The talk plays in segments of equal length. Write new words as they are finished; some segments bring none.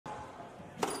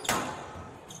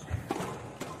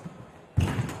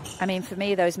I mean, for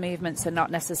me, those movements are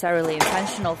not necessarily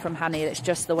intentional from Hany. It's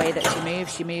just the way that she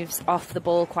moves. She moves off the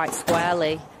ball quite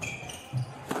squarely.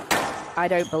 I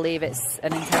don't believe it's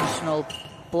an intentional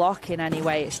block in any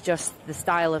way. It's just the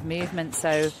style of movement.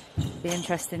 So it'd be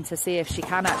interesting to see if she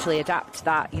can actually adapt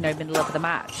that, you know, middle of the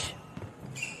match.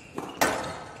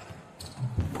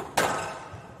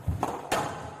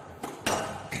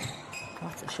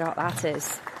 What a shot that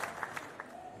is.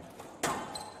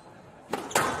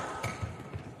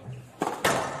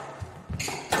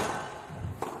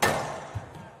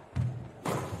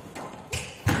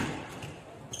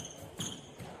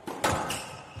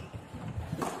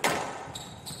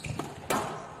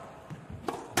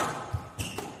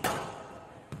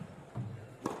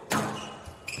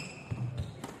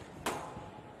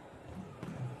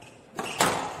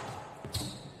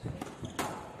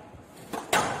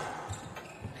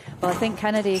 Well, I think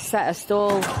Kennedy set a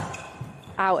stall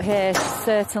out here,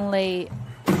 certainly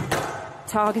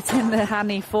targeting the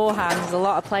Hany forehands. A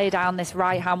lot of play down this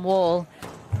right-hand wall.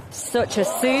 Such a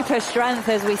super strength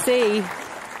as we see.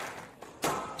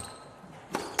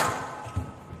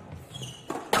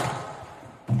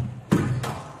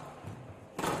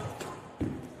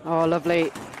 Oh,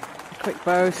 lovely. Quick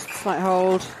boast, slight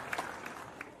hold.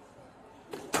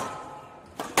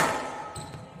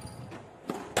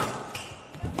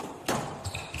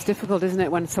 It's difficult, isn't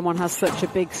it, when someone has such a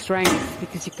big strength,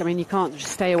 because you can't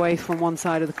just stay away from one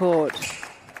side of the court.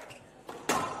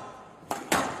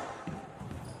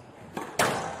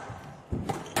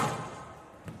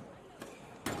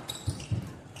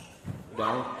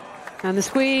 Down. And the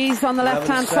squeeze on the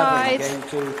left-hand side. Game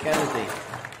to Kennedy.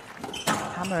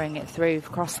 Hammering it through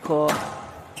cross court.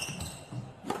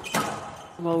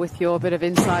 Well, with your bit of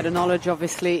insider knowledge,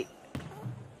 obviously,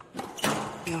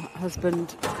 your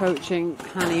husband coaching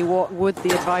Hany, what would the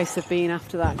advice have been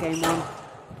after that game one?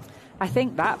 I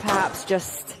think that perhaps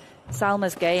just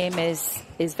Salma's game is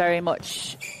very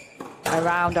much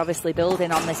around obviously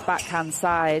building on this backhand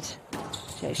side.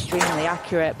 She's extremely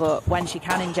accurate, but when she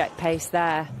can inject pace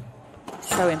there,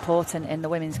 it's so important in the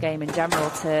women's game in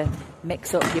general to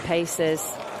mix up your paces.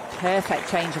 Perfect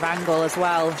change of angle as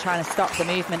well, trying to stop the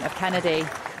movement of Kennedy.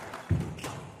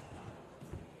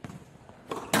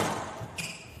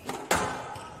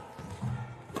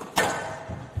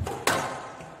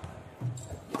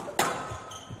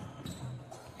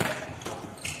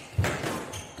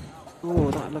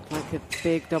 Oh, that looked like a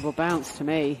big double bounce to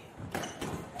me.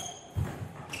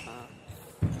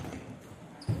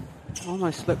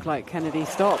 Almost looked like Kennedy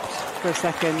stopped for a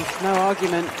second. No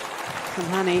argument from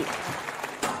Hany.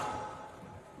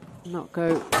 Not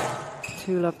go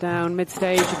too love down.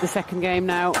 Mid-stage of the second game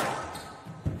now.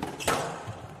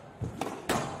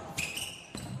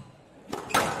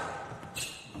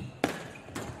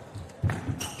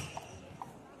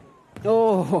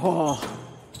 Oh,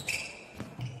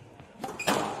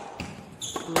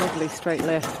 lovely straight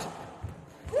lift.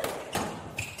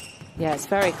 Yeah, it's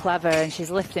very clever, and she's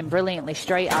lifting brilliantly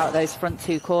straight out those front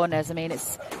two corners. I mean,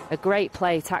 it's a great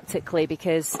play tactically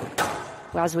because,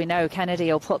 well, as we know,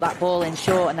 Kennedy will put that ball in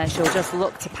short and then she'll just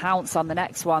look to pounce on the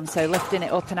next one. So lifting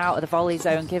it up and out of the volley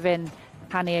zone, giving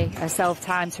Hany herself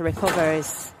time to recover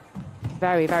is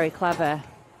very, very clever.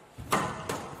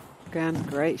 Again,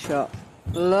 great shot.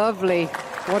 Lovely.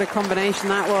 What a combination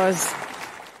that was.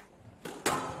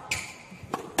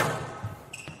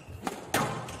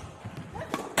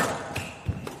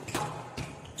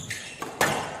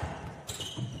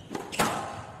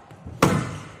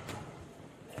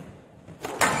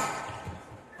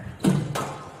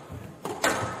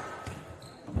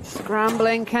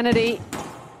 Scrambling, Kennedy.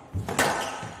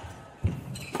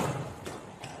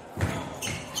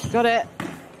 She got it.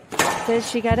 Did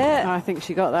she get it? I think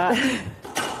she got that.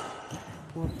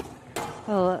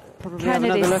 Well, probably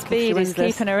Kennedy's speed is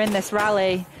keeping her in this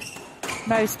rally.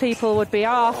 Most people would be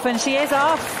off, and she is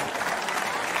off.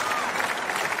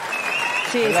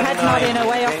 She is head nodding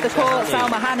away off the court,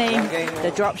 Salma Hany.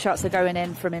 The drop shots are going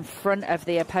in from in front of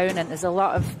the opponent. There's a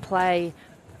lot of play,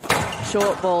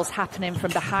 short balls happening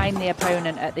from behind the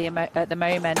opponent at the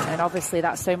moment, and obviously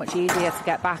that's so much easier to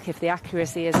get back if the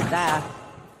accuracy isn't there.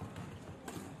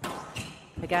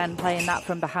 Again, playing that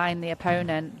from behind the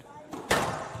opponent.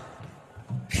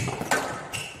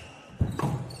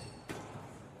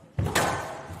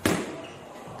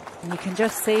 And you can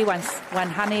just see when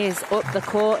Hany is up the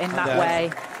court in that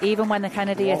way, even when the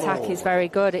Kennedy attack is very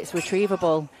good, it's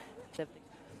retrievable.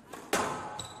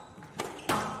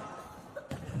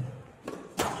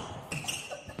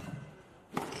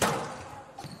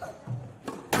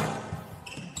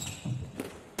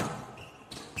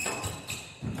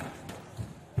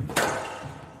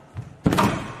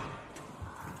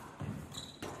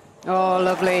 Oh,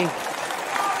 lovely.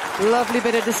 Lovely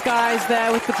bit of disguise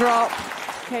there with the drop.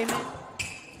 Came in.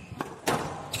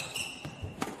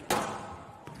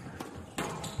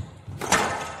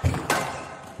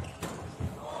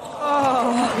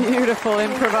 Oh, beautiful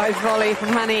improvised volley from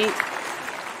Hany.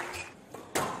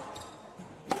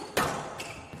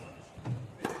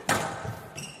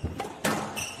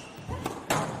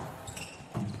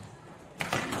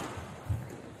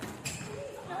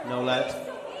 No let.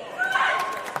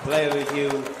 Play review.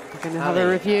 We're going to have a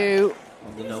review.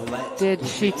 On the no let. Did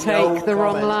she take the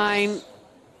wrong line?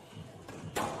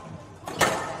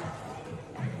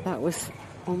 That was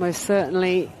almost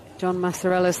certainly John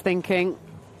Massarella's thinking,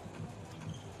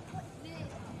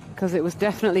 because it was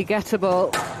definitely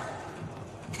gettable.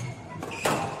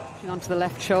 Onto the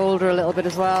left shoulder a little bit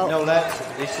as well. No let.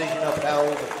 Decision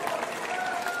upheld.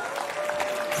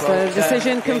 So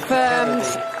decision confirmed.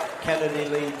 Kennedy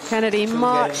leads. Kennedy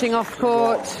marching off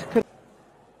court.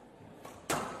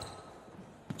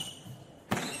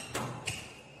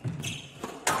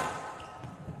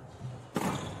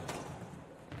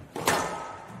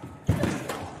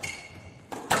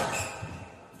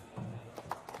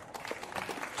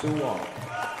 2-1.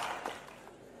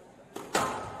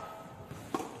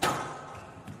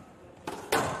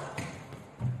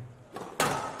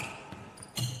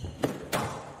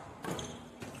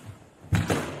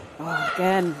 Oh,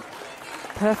 again,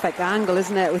 perfect angle,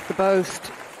 isn't it, with the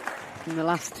boast in the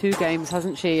last two games,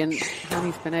 hasn't she? And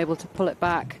Hany's been able to pull it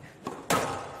back.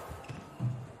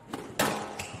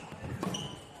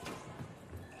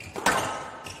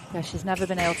 Yeah, she's never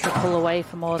been able to pull away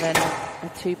for more than a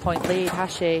 2-point lead,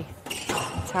 has she?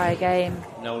 Entire game.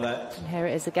 No let. And here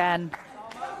it is again.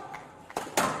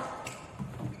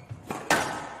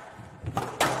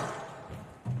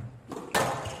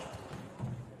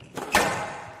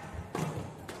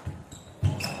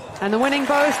 And the winning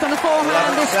boast on the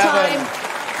forehand this time.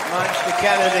 Match to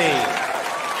Kennedy.